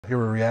Here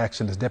a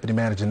reaction is Deputy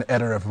Managing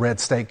Editor of Red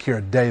State,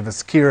 Kira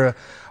Davis. Kira,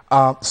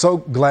 so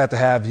glad to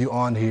have you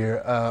on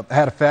here. I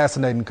had a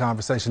fascinating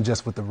conversation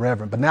just with the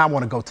Reverend, but now I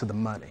want to go to the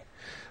money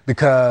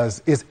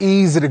because it's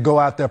easy to go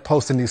out there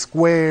posting these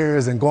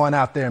squares and going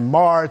out there and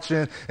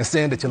marching and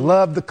saying that you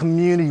love the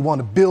community, you want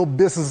to build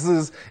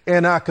businesses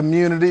in our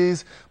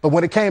communities. But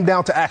when it came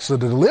down to actually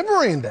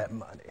delivering that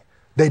money,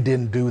 they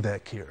didn't do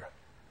that, Kira.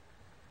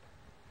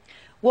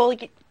 Well,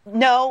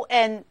 no,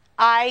 and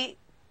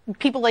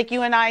people like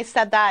you and I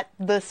said that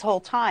this whole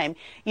time.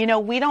 You know,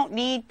 we don't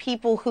need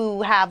people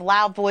who have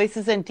loud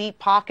voices and deep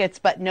pockets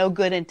but no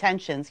good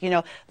intentions. You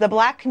know, the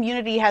black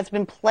community has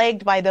been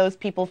plagued by those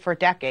people for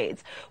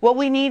decades. What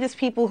we need is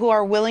people who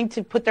are willing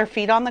to put their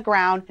feet on the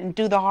ground and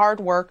do the hard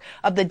work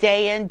of the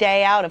day in,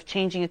 day out of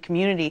changing a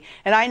community.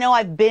 And I know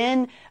I've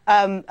been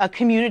a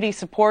community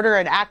supporter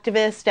and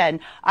activist, and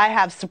I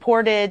have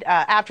supported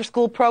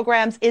after-school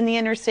programs in the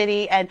inner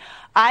city, and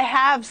I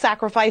have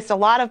sacrificed a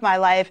lot of my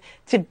life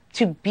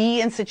to be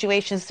in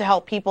situations to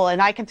help people,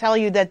 and I can tell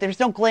you that there's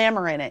no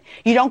glamour in it.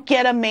 You don't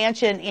get a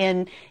mansion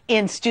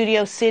in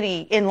Studio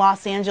City in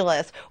Los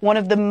Angeles, one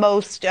of the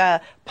most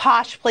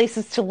posh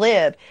places to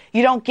live.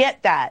 You don't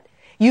get that.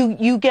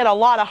 You get a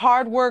lot of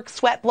hard work,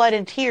 sweat, blood,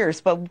 and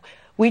tears, but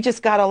we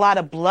just got a lot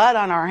of blood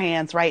on our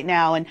hands right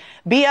now, and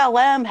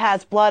BLM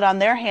has blood on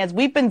their hands.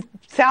 We've been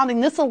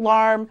sounding this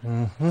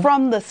alarm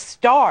from the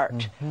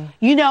start.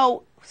 You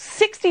know,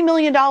 $60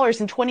 million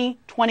in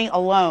 2020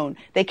 alone,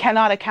 they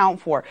cannot account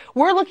for.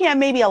 We're looking at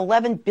maybe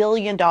 $11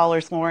 billion,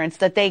 Lawrence,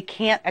 that they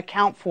can't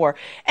account for.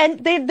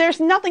 And there's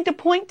nothing to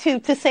point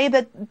to say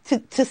that,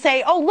 to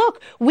say, oh,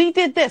 look, we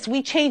did this.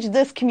 We changed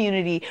this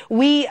community.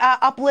 We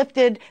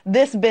uplifted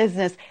this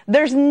business.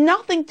 There's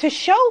nothing to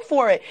show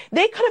for it.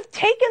 They could have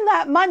taken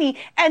that money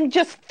and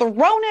just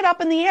thrown it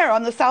up in the air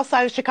on the south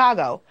side of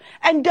Chicago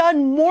and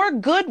done more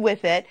good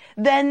with it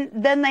than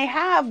they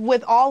have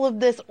with all of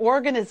this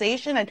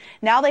organization. And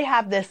now they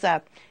have this,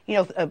 a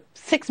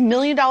 $6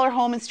 million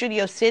home in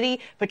Studio City.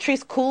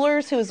 Patrice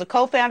Coolers, who is a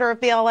co-founder of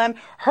BLM,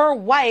 her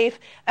wife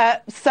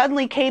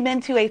suddenly came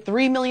into a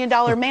 $3 million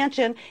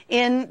mansion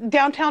in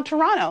downtown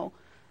Toronto.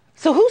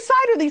 So whose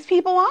side are these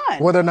people on?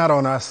 Well, they're not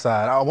on our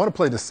side. I want to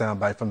play this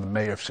soundbite from the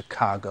mayor of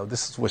Chicago.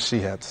 This is what she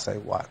had to say.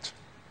 Watch.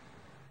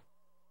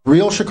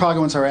 Real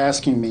Chicagoans are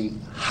asking me,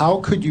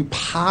 how could you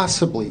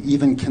possibly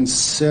even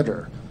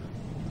consider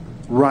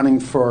running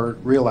for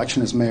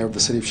re-election as mayor of the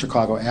city of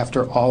Chicago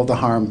after all the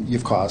harm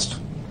you've caused?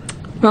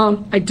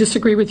 Well, I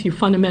disagree with you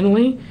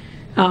fundamentally,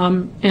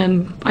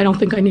 and I don't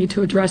think I need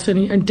to address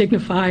and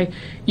dignify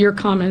your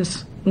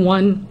comments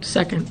 1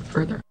 second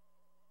further.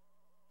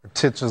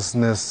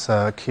 Pretentiousness,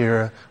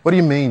 Kira. What do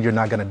you mean you're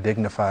not going to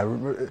dignify?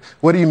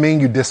 What do you mean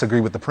you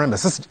disagree with the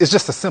premise? It's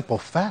just a simple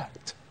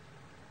fact.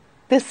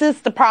 This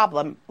is the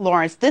problem,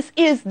 Lawrence. This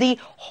is the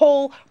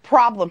whole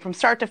problem from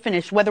start to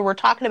finish, whether we're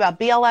talking about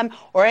BLM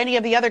or any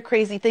of the other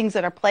crazy things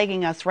that are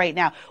plaguing us right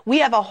now. We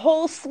have a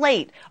whole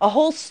slate, a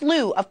whole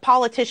slew of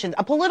politicians,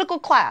 a political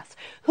class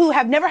who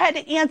have never had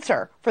to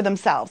answer for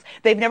themselves.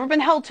 They've never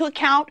been held to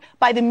account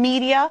by the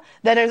media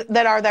that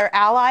are their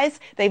allies.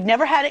 They've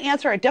never had to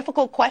answer a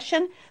difficult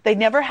question. They've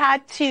never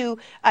had to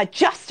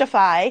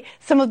justify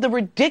some of the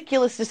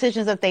ridiculous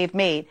decisions that they've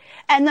made.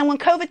 And then when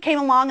COVID came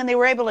along and they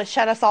were able to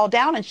shut us all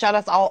down and shut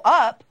us all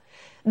up,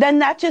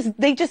 then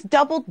they just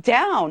doubled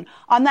down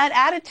on that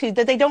attitude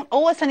that they don't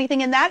owe us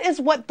anything. And that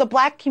is what the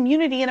black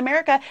community in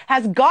America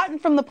has gotten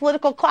from the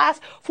political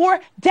class for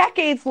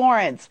decades,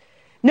 Lawrence.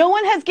 No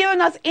one has given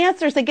us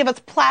answers. They give us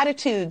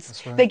platitudes.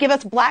 That's right. They give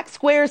us black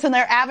squares in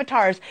their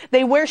avatars.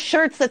 They wear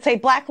shirts that say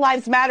Black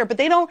Lives Matter, but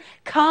they don't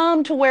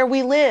come to where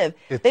we live.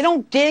 They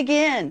don't dig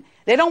in.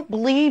 They don't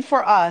bleed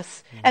for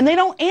us, and they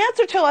don't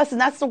answer to us, and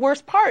that's the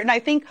worst part. And I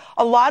think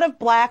a lot of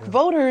black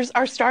voters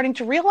are starting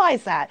to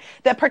realize that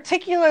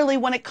particularly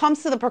when it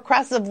comes to the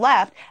progressive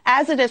left,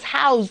 as it is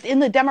housed in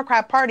the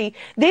Democrat Party,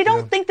 they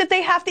don't think that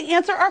they have to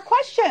answer our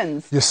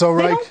questions. You're so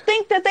right. They don't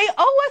think that they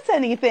owe us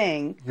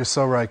anything. You're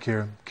so right,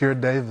 Kira. Kira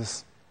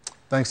Davis,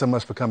 thanks so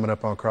much for coming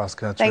up on Cross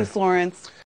Country. Thanks, Lawrence.